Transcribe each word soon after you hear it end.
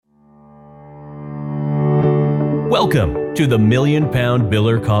Welcome to the Million Pound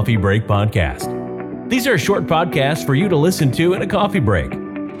Biller Coffee Break Podcast. These are short podcasts for you to listen to in a coffee break,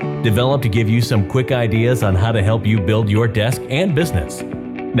 developed to give you some quick ideas on how to help you build your desk and business.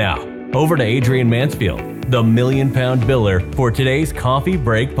 Now, over to Adrian Mansfield, the Million Pound Biller, for today's Coffee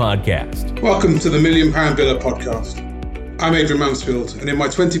Break Podcast. Welcome to the Million Pound Biller Podcast. I'm Adrian Mansfield, and in my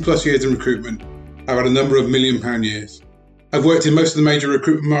 20 plus years in recruitment, I've had a number of £1,000,000 years. I've worked in most of the major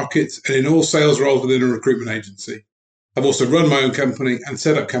recruitment markets and in all sales roles within a recruitment agency. I've also run my own company and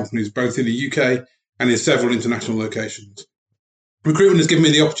set up companies both in the UK and in several international locations. Recruitment has given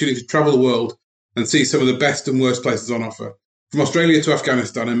me the opportunity to travel the world and see some of the best and worst places on offer, from Australia to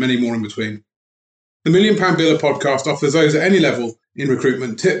Afghanistan and many more in between. The Million Pound Biller Podcast offers those at any level in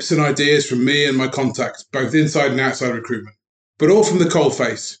recruitment tips and ideas from me and my contacts, both inside and outside recruitment, but all from the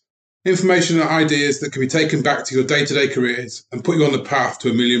coalface. Information and ideas that can be taken back to your day-to-day careers and put you on the path to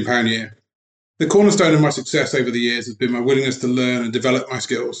 £1,000,000 year. The cornerstone of my success over the years has been my willingness to learn and develop my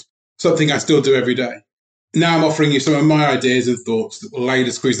skills, something I still do every day. Now I'm offering you some of my ideas and thoughts that will allow you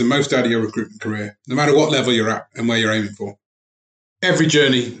to squeeze the most out of your recruitment career, no matter what level you're at and where you're aiming for. Every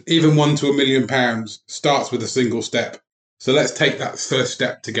journey, even one to £1,000,000, starts with a single step. So let's take that first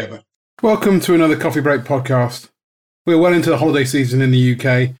step together. Welcome to another Coffee Break Podcast. We're well into the holiday season in the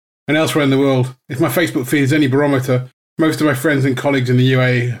UK and elsewhere in the world. If my Facebook feed is any barometer, most of my friends and colleagues in the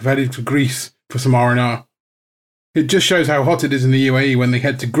UAE have headed to Greece for some R&R. It just shows how hot it is in the UAE when they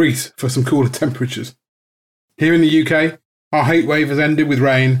head to Greece for some cooler temperatures. Here in the UK, our hate wave has ended with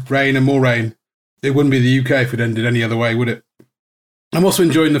rain and more rain. It wouldn't be the UK if it ended any other way, would it? I'm also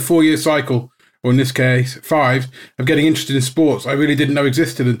enjoying the 4-year cycle, or in this case, 5, of getting interested in sports I really didn't know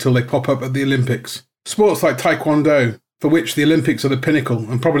existed until they pop up at the Olympics. Sports like Taekwondo, for which the Olympics are the pinnacle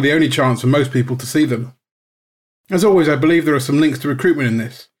and probably the only chance for most people to see them. As always, I believe there are some links to recruitment in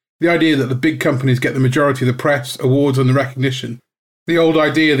this. The idea that the big companies get the majority of the press, awards and the recognition. The old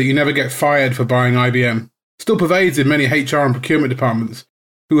idea that you never get fired for buying IBM still pervades in many HR and procurement departments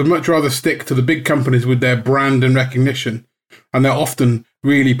who would much rather stick to the big companies with their brand and recognition and their often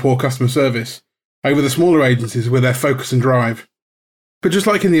really poor customer service over the smaller agencies with their focus and drive. But just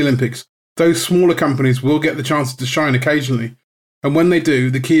like in the Olympics, those smaller companies will get the chance to shine occasionally, and when they do,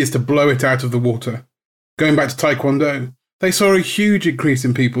 the key is to blow it out of the water. Going back to Taekwondo, they saw a huge increase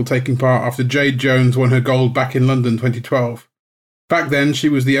in people taking part after Jade Jones won her gold back in London 2012. Back then, she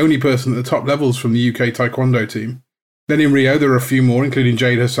was the only person at the top levels from the UK Taekwondo team. Then in Rio, there were a few more, including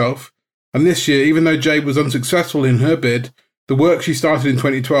Jade herself. And this year, even though Jade was unsuccessful in her bid, the work she started in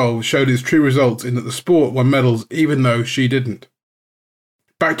 2012 showed its true results in that the sport won medals even though she didn't.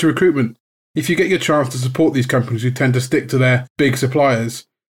 Back to recruitment. If you get your chance to support these companies who tend to stick to their big suppliers,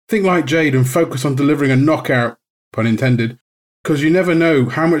 think like Jade and focus on delivering a knockout, pun intended, because you never know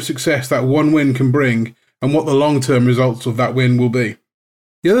how much success that one win can bring and what the long-term results of that win will be.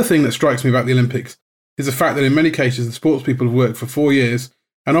 The other thing that strikes me about the Olympics is the fact that in many cases the sports people have worked for 4 years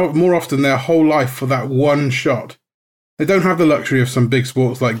and more often their whole life for that one shot. They don't have the luxury of some big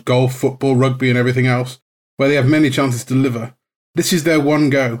sports like golf, football, rugby and everything else, where they have many chances to deliver. This is their one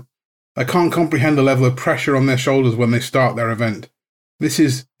go. I can't comprehend the level of pressure on their shoulders when they start their event. This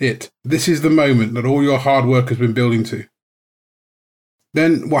is it. This is the moment that all your hard work has been building to.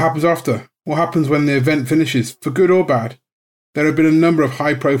 Then what happens after? What happens when the event finishes, for good or bad? There have been a number of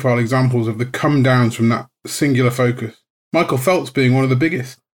high-profile examples of the come-downs from that singular focus. Michael Phelps being one of the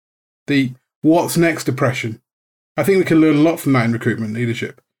biggest. The what's next depression. I think we can learn a lot from that in recruitment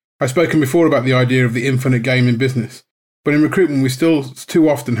leadership. I've spoken before about the idea of the infinite game in business. But in recruitment, we still too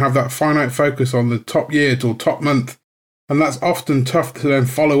often have that finite focus on the top year till top month, and that's often tough to then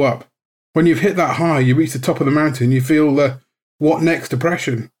follow up. When you've hit that high, you reach the top of the mountain, you feel the what next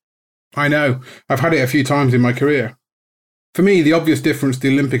depression. I know, I've had it a few times in my career. For me, the obvious difference to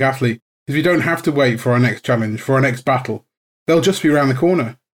the Olympic athlete is we don't have to wait for our next challenge, for our next battle. They'll just be around the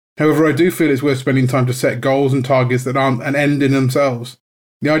corner. However, I do feel it's worth spending time to set goals and targets that aren't an end in themselves.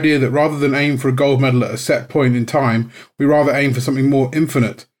 The idea that rather than aim for a gold medal at a set point in time, we rather aim for something more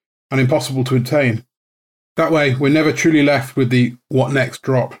infinite and impossible to attain. That way, we're never truly left with the what next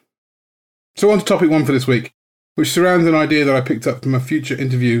drop. So on to topic 1 for this week, which surrounds an idea that I picked up from a future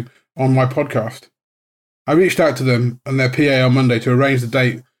interview on my podcast. I reached out to them and their PA on Monday to arrange the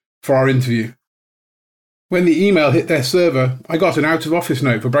date for our interview. When the email hit their server, I got an out-of-office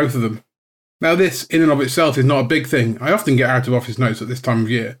note for both of them. Now this, in and of itself, is not a big thing. I often get out-of-office notes at this time of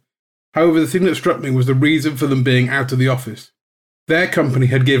year. However, the thing that struck me was the reason for them being out of the office. Their company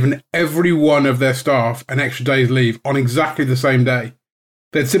had given every one of their staff an extra day's leave on exactly the same day.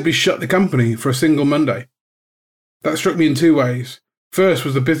 They'd simply shut the company for a single Monday. That struck me in 2 ways. First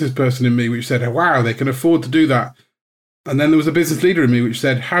was the business person in me, which said, wow, they can afford to do that. And then there was a business leader in me, which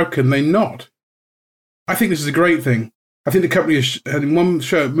said, how can they not? I think this is a great thing. I think the company in one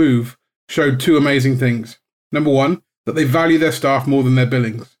move showed two amazing things. Number one, that they value their staff more than their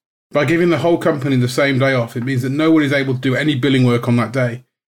billings. By giving the whole company the same day off, it means that no one is able to do any billing work on that day.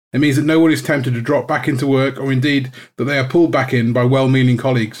 It means that no one is tempted to drop back into work, or indeed that they are pulled back in by well-meaning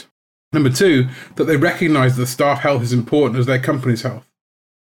colleagues. Number two, that they recognise that staff health is important as their company's health.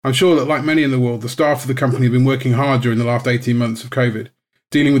 I'm sure that, like many in the world, the staff of the company have been working hard during the last 18 months of COVID,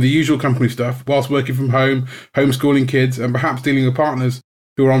 dealing with the usual company stuff whilst working from home, homeschooling kids, and perhaps dealing with partners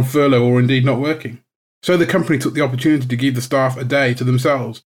who are on furlough or indeed not working. So the company took the opportunity to give the staff a day to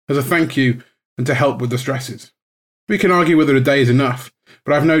themselves as a thank you and to help with the stresses. We can argue whether a day is enough,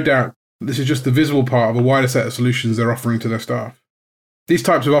 but I've no doubt that this is just the visible part of a wider set of solutions they're offering to their staff. These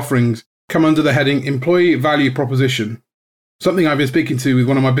types of offerings come under the heading Employee Value Proposition, something I've been speaking to with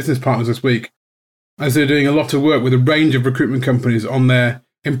one of my business partners this week, as they're doing a lot of work with a range of recruitment companies on their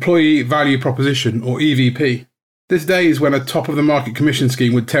Employee Value Proposition, or EVP. This day is when a top-of-the-market commission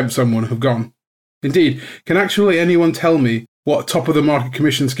scheme would tempt someone have gone. Indeed, can actually anyone tell me what top-of-the-market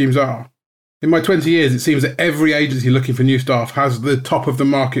commission schemes are? In my 20 years, it seems that every agency looking for new staff has the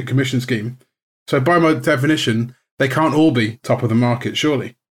top-of-the-market commission scheme. So by my definition, they can't all be top-of-the-market,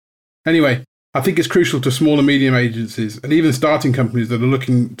 surely. Anyway, I think it's crucial to small and medium agencies, and even starting companies that are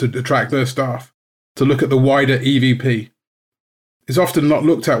looking to attract their staff, to look at the wider EVP. It's often not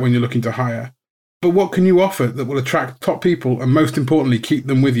looked at when you're looking to hire. But what can you offer that will attract top people and, most importantly, keep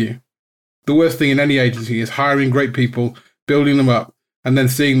them with you? The worst thing in any agency is hiring great people, building them up, and then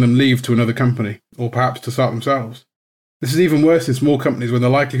seeing them leave to another company, or perhaps to start themselves. This is even worse in small companies when the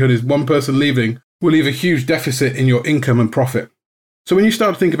likelihood is one person leaving will leave a huge deficit in your income and profit. So when you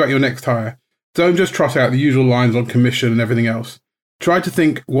start to think about your next hire, don't just trot out the usual lines on commission and everything else. Try to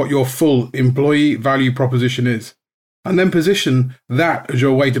think what your full employee value proposition is, and then position that as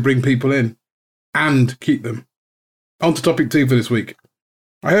your way to bring people in and keep them. On to topic 2 for this week.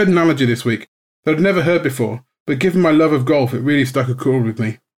 I heard an analogy this week that I'd never heard before, but given my love of golf, it really stuck a chord with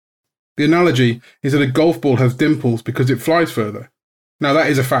me. The analogy is that a golf ball has dimples because it flies further. Now that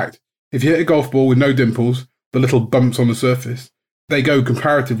is a fact. If you hit a golf ball with no dimples, the little bumps on the surface, they go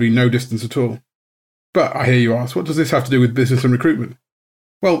comparatively no distance at all. But I hear you ask, what does this have to do with business and recruitment?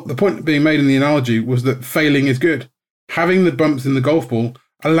 Well, the point being made in the analogy was that failing is good. Having the bumps in the golf ball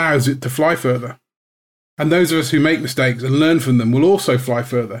allows it to fly further. And those of us who make mistakes and learn from them will also fly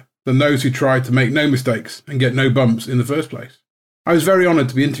further than those who try to make no mistakes and get no bumps in the first place. I was very honoured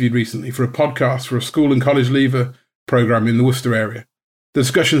to be interviewed recently for a podcast for a school and college leaver programme in the Worcester area. The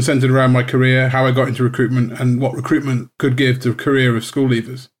discussion centred around my career, how I got into recruitment, and what recruitment could give to a career of school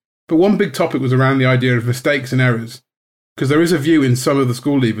leavers. But one big topic was around the idea of mistakes and errors, because there is a view in some of the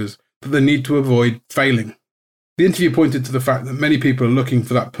school leavers that they need to avoid failing. The interview pointed to the fact that many people are looking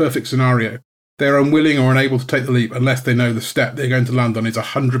for that perfect scenario. They are unwilling or unable to take the leap unless they know the step they're going to land on is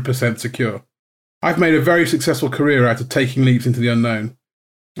 100% secure. I've made a very successful career out of taking leaps into the unknown.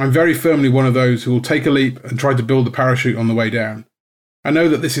 I'm very firmly one of those who will take a leap and try to build a parachute on the way down. I know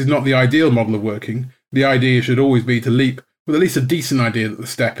that this is not the ideal model of working. The idea should always be to leap with at least a decent idea that the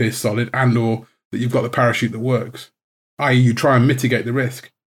step is solid and or that you've got the parachute that works, i.e. you try and mitigate the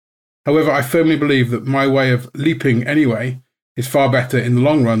risk. However, I firmly believe that my way of leaping anyway is far better in the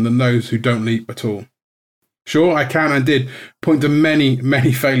long run than those who don't leap at all. Sure, I can and did point to many,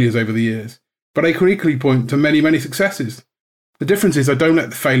 many failures over the years, but I can equally point to many, many successes. The difference is I don't let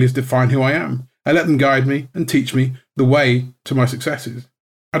the failures define who I am. I let them guide me and teach me the way to my successes.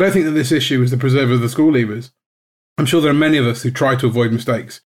 I don't think that this issue is the preserver of the school leavers. I'm sure there are many of us who try to avoid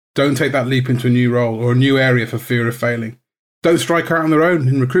mistakes, don't take that leap into a new role or a new area for fear of failing. Don't strike out on their own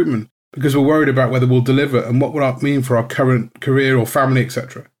in recruitment because we're worried about whether we'll deliver and what will that mean for our current career or family,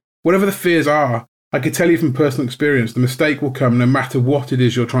 etc. Whatever the fears are, I can tell you from personal experience, the mistake will come no matter what it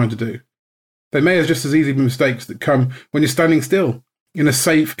is you're trying to do. They may just as easily be mistakes that come when you're standing still in a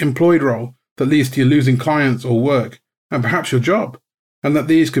safe, employed role that leads to you losing clients or work, and perhaps your job, and that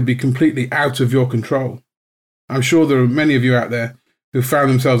these could be completely out of your control. I'm sure there are many of you out there who found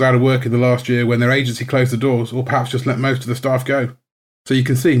themselves out of work in the last year when their agency closed the doors or perhaps just let most of the staff go. So you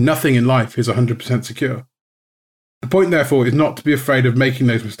can see nothing in life is 100% secure. The point, therefore, is not to be afraid of making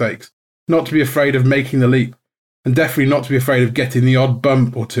those mistakes, not to be afraid of making the leap, and definitely not to be afraid of getting the odd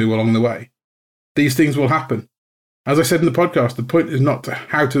bump or two along the way. These things will happen. As I said in the podcast, the point is not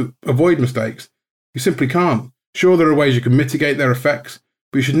how to avoid mistakes. You simply can't. Sure, there are ways you can mitigate their effects,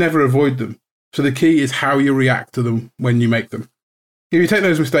 but you should never avoid them. So the key is how you react to them when you make them. If you take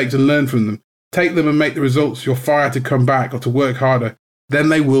those mistakes and learn from them, take them and make the results your fire to come back or to work harder then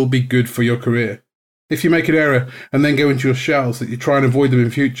they will be good for your career. If you make an error and then go into your shells that you try and avoid them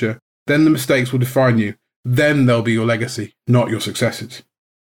in future, then the mistakes will define you. Then they'll be your legacy, not your successes.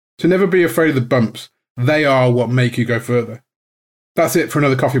 So never be afraid of the bumps. They are what make you go further. That's it for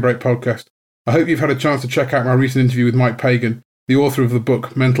another Coffee Break podcast. I hope you've had a chance to check out my recent interview with Mike Pagan, the author of the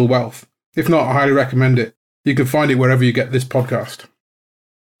book Mental Wealth. If not, I highly recommend it. You can find it wherever you get this podcast.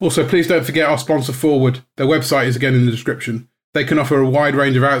 Also, please don't forget our sponsor Forward. Their website is again in the description. They can offer a wide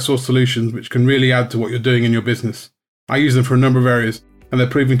range of outsourced solutions which can really add to what you're doing in your business. I use them for a number of areas, and they're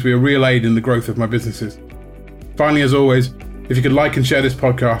proving to be a real aid in the growth of my businesses. Finally, as always, if you could like and share this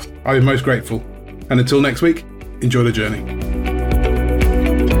podcast, I'd be most grateful. And until next week, enjoy the journey.